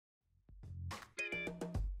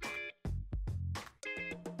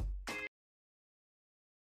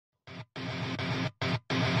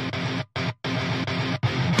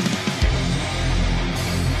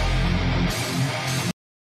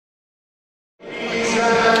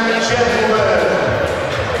and gentlemen,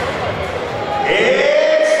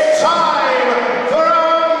 it's time for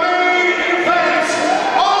our main event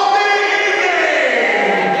of the evening.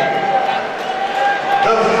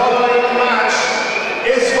 The following match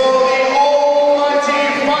is for the Almighty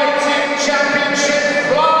Fighting Championship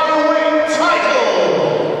flyweight title.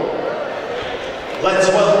 Let's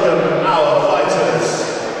welcome our fighters.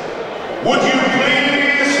 Would you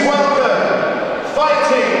please welcome,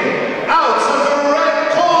 fighting out of the red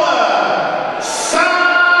corner,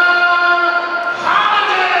 Halliday!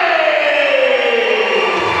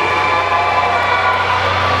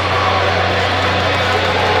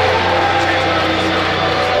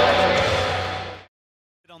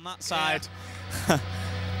 On that side,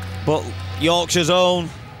 but Yorkshire's own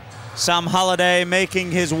Sam Halliday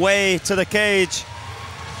making his way to the cage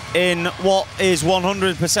in what is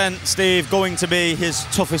 100%, Steve, going to be his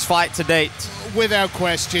toughest fight to date. Without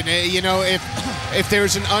question. You know, if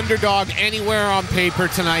there's an underdog anywhere on paper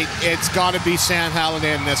tonight, it's got to be Sam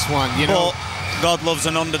Halliday in this one. You know, but God loves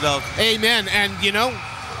an underdog. Amen. And you know,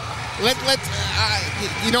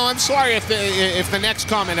 you know, I'm sorry if the next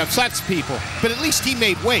comment upsets people, but at least he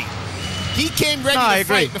made weight. He came ready to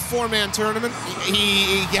fight in the four-man tournament.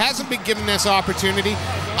 He hasn't been given this opportunity.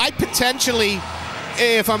 I potentially,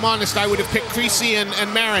 if I'm honest, I would have picked Creasy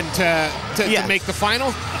and Marin to make the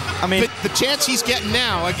final. I mean, but the chance he's getting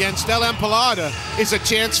now against El Empalada is a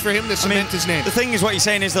chance for him to cement his name. The thing is, what you're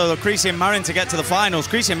saying is, though, Creasy and Marin to get to the finals.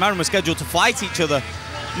 Creasy and Marin were scheduled to fight each other.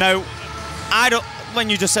 Now, I don't. When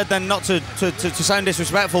you just said then, not to sound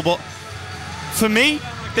disrespectful, but for me,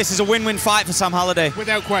 this is a win-win fight for Sam Halliday.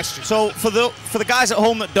 Without question. So for the guys at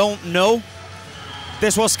home that don't know,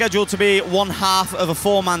 this was scheduled to be one half of a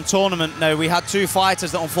four-man tournament. Now, we had two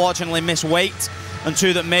fighters that unfortunately missed weight and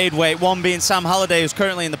two that made weight, one being Sam Halliday, who's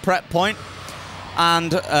currently in the prep point,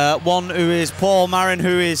 and one who is Paul Marin,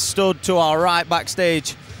 who is stood to our right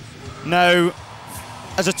backstage. Now,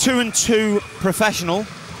 as a 2-2 professional,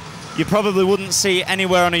 you probably wouldn't see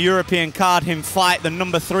anywhere on a European card him fight the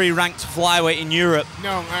 #3 ranked flyweight in Europe.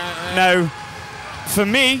 No. Now, for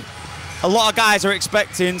me, a lot of guys are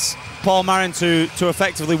expecting Paul Marin to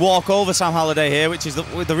effectively walk over Sam Halliday here, which is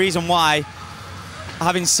the reason why,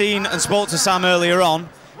 having seen and spoke to Sam earlier on,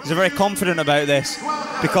 he's very confident about this,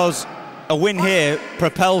 because a win here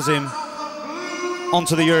propels him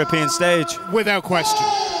onto the European stage. Without question.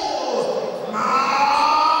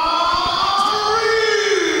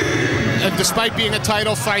 And despite being a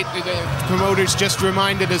title fight, the promoters just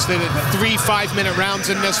reminded us that 3 5-minute rounds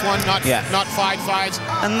in this one, not 5 5s.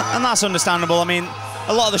 And that's understandable. I mean,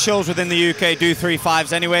 a lot of the shows within the UK do 3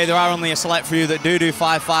 5s anyway. There are only a select few that do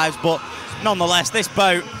 5 5s, but nonetheless, this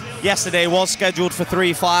bout yesterday was scheduled for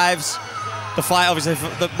 3 5s. The fight, obviously,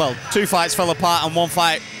 well, 2 fights fell apart and 1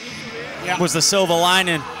 fight was the silver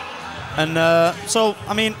lining. And so,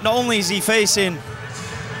 I mean, not only is he facing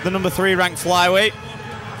the #3 ranked flyweight,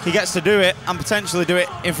 he gets to do it and potentially do it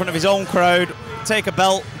in front of his own crowd, take a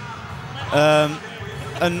belt, and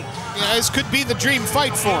yeah, this could be the dream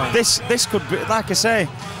fight for him. This could be, like I say,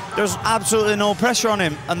 there's absolutely no pressure on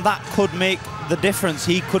him, and that could make the difference.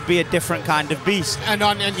 He could be a different kind of beast. And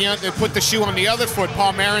you know, they put the shoe on the other foot.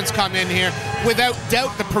 Paul Marin's come in here, without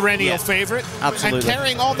doubt, the perennial favorite, absolutely, and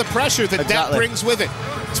carrying all the pressure that that brings with it.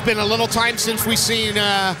 It's been a little time since we've seen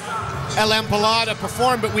El Empalada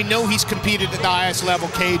perform, but we know he's competed at the highest level,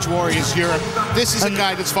 Cage Warriors Europe. This is a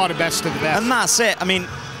guy that's fought the best of the best. And that's it. I mean,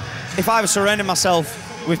 if I was surrounding myself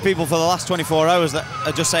with people for the last 24 hours that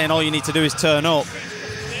are just saying all you need to do is turn up,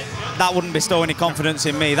 that wouldn't bestow any confidence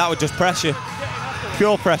in me. That would just pressure,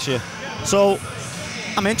 pure pressure. So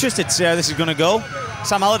I'm interested to see how this is going to go.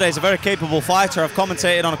 Sam Halliday is a very capable fighter. I've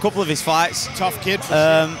commentated on a couple of his fights. Tough kid for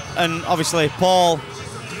sure. And obviously Paul,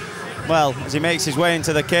 well, as he makes his way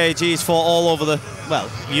into the cage, he's fought all over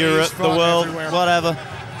Europe, the world, everywhere, whatever.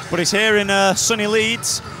 But he's here in sunny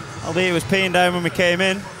Leeds, albeit it was peeing down when we came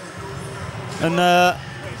in. And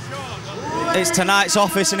it's tonight's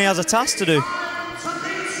office, and he has a task to do.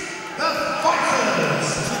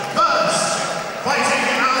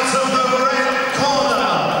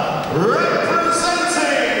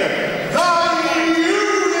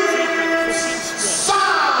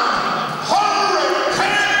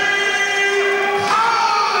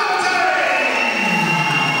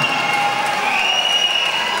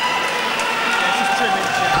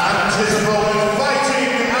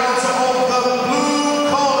 Fighting out of the blue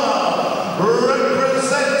corner,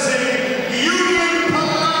 representing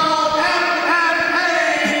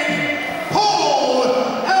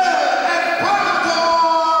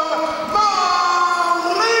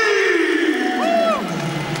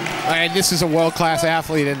this is a world-class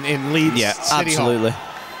athlete in Leeds City absolutely.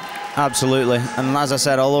 Hall. Absolutely. And as I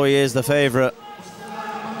said, although he is the favourite,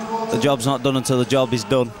 the job's not done until the job is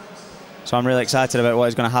done. So I'm really excited about what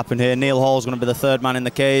is going to happen here. Neil Hall's going to be the third man in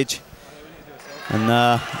the cage. And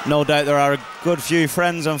no doubt there are a good few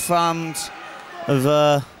friends and fans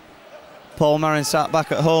of Paul Marin sat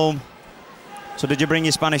back at home. So did you bring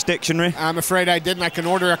your Spanish dictionary? I'm afraid I didn't. I can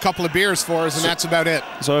order a couple of beers for us, and that's about it.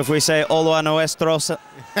 So if we say hola a nuestros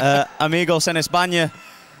amigos en España,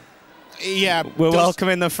 yeah, we're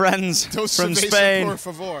welcoming the friends from Spain, por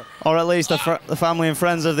favor. Or at least the family and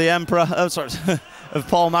friends of the Emperor, of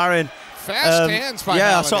Paul Marin. Fast hands by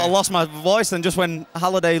Yeah, Halliday. I sort of lost my voice then just when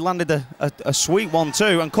Halliday landed a sweet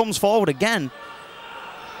 1-2 and comes forward again.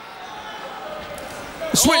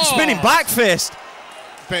 Switch spinning back fist.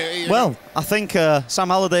 Well, I think Sam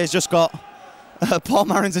Halliday's just got Paul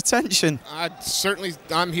Marin's attention.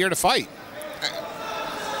 I'm here to fight.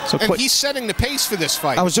 So and he's setting the pace for this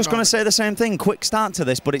fight. I was just going to say the same thing. Quick start to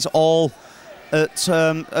this, but it's all at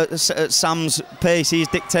Sam's pace. He's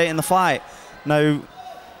dictating the fight. Now,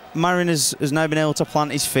 Marin has now been able to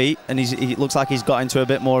plant his feet, and he looks like he's got into a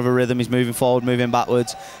bit more of a rhythm. He's moving forward, moving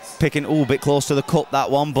backwards, picking a bit close to the cup, that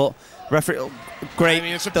one, but referee, great. I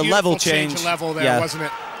mean, it's a the level change of level there, wasn't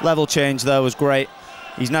it? Level change there was great.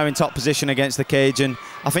 He's now in top position against the cage, and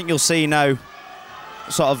I think you'll see now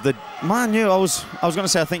sort of the man. I was going to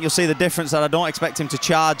say I think you'll see the difference that I don't expect him to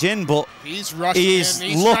charge in, but he's rushing. He's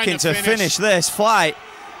looking to finish this fight,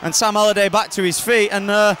 and Sam Halliday back to his feet, and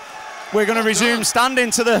we're going to resume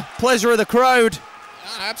standing to the pleasure of the crowd.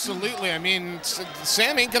 Absolutely. I mean,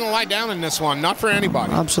 Sam ain't going to lie down in this one, not for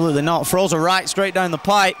anybody. Absolutely not. Throws a right straight down the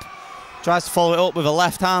pipe. Tries to follow it up with a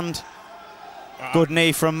left hand. Good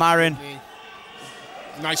knee from Marin.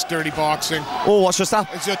 Nice dirty boxing. Oh, what's just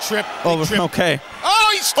happened? It's a trip. Okay.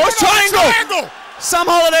 Oh, he's triangle! Sam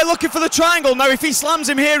Halliday looking for the triangle. Now, if he slams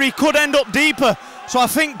him here, he could end up deeper. So I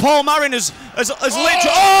think Paul Marin has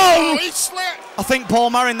literally... he slipped. I think Paul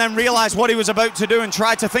Marin then realised what he was about to do and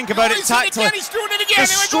tried to think about it tactfully. He's doing it again. The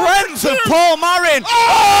strength of Paul Marin.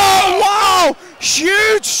 Oh, wow!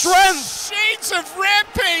 Huge strength. Shades of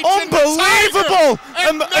Rampage. Unbelievable.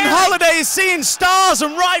 And Halliday is seeing stars,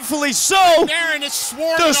 and rightfully so. Marin is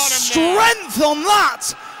sworn the on him strength on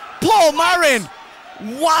that. Paul Marin.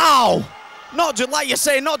 Wow. Not just, like you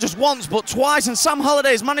say, not just once, but twice. And Sam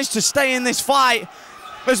Halliday has managed to stay in this fight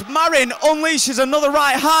as Marin unleashes another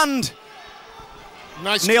right hand.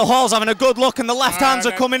 Nice. Neil Hall's having a good look, and the left hands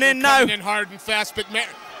are coming in now. Coming in hard and fast, but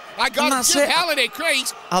I got to give Halliday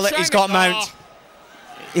crazy. He's got mount.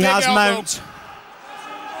 He has mount.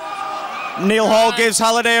 Neil Hall gives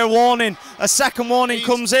Halliday a warning. A second warning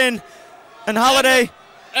comes in, and Halliday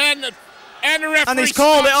and the referee and he's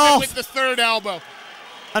called it off with the third elbow.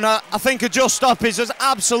 And I think a just stop is just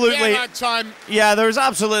absolutely. Yeah, time. Yeah, there is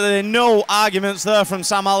absolutely no arguments there from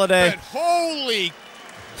Sam Halliday. But holy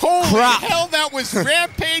crap. Hell, that was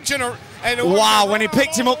Rampage and wow, when he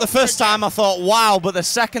picked him up the first time, I thought, wow, but the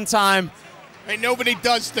second time. And nobody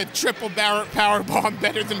does the triple power bomb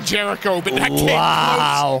better than Jericho, but that came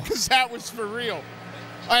close because that was for real.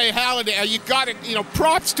 Hey, Halliday, you got it.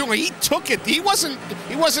 Props to him. He took it. He wasn't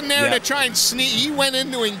there to try and sneak. He went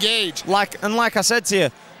in to engage. Like I said to you,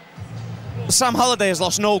 Sam Halliday has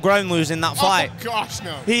lost no ground losing that fight. Oh gosh,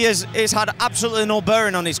 no. He's had absolutely no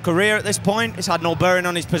bearing on his career at this point. It's had no bearing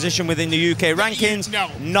on his position within the UK rankings. No.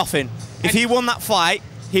 Nothing. If he won that fight,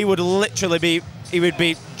 he would literally be. He would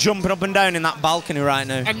be jumping up and down in that balcony right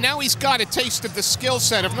now. And now he's got a taste of the skill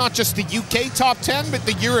set of not just the UK top 10, but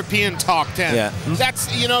the European top 10. Yeah. That's,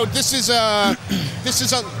 this is a,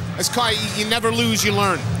 you never lose, you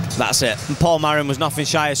learn. That's it. And Paul Marin was nothing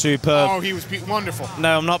shy of superb. Oh, he was wonderful.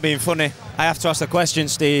 No, I'm not being funny. I have to ask the question,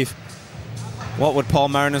 Steve. What would Paul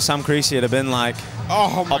Marin and Sam Creasy have been like?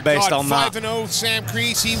 Oh, my based God. on that? 5-0 Sam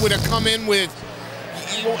Creasy would have come in with...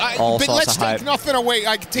 But let's take nothing away.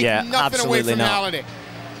 I can take nothing away from Halliday.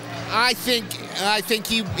 I think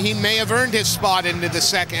he may have earned his spot into the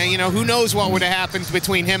second. Who knows what would have happened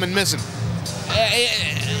between him and Mizzen.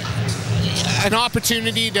 An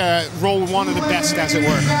opportunity to roll one of the best, as it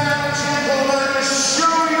were.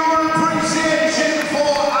 Show your appreciation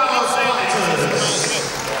for our fighters.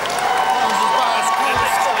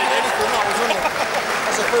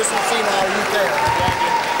 That's the first we've seen our UK.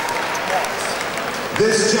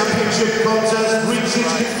 This championship contest reached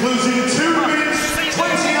its conclusion 2 minutes,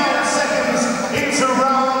 29 seconds into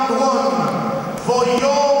round 1. For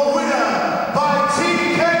your winner by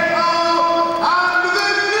TKO and the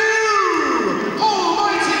new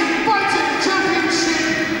Almighty Fighting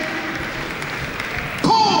Championship,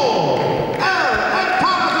 Paul El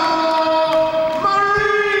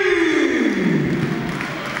Marin.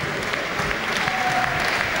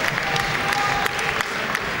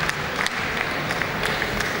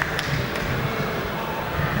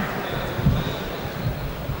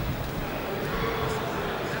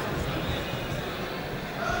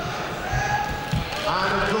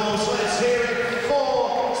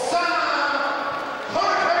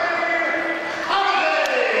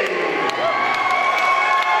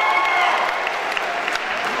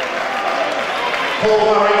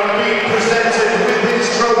 all